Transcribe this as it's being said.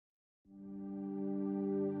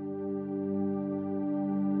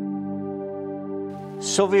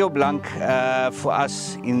Sauvignon Blanc for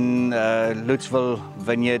us in Lutzville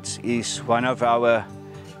Vineyards is one of our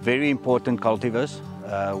very important cultivars.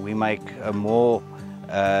 We make a more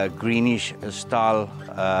greenish style,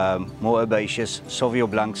 more herbaceous Sauvignon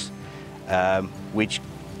Blancs, which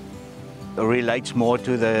relates more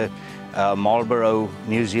to the Marlborough,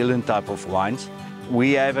 New Zealand type of wines.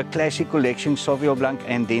 We have a classic collection Sauvignon Blanc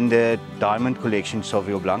and then the Diamond collection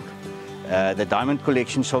Sauvignon Blanc. The Diamond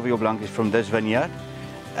collection Sauvignon Blanc is from this vineyard.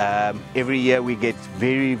 Every year we get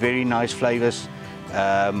very, very nice flavors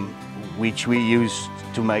which we use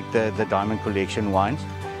to make the Diamond collection wines.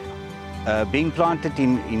 Being planted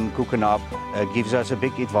in Koekenhaap gives us a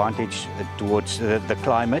big advantage towards the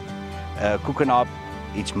climate. Koekenhaap,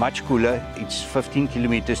 it's much cooler, it's 15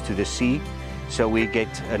 kilometers to the sea, so we get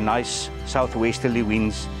a nice southwesterly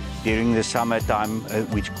winds during the summertime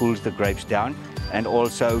which cools the grapes down. And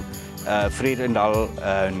also Vredendal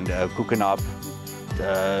and Koekenhaap,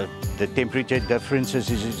 the temperature differences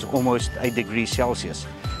is almost 8 degrees Celsius.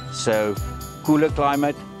 So cooler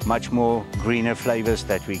climate, much more greener flavors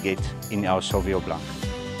that we get in our Sauvignon Blanc.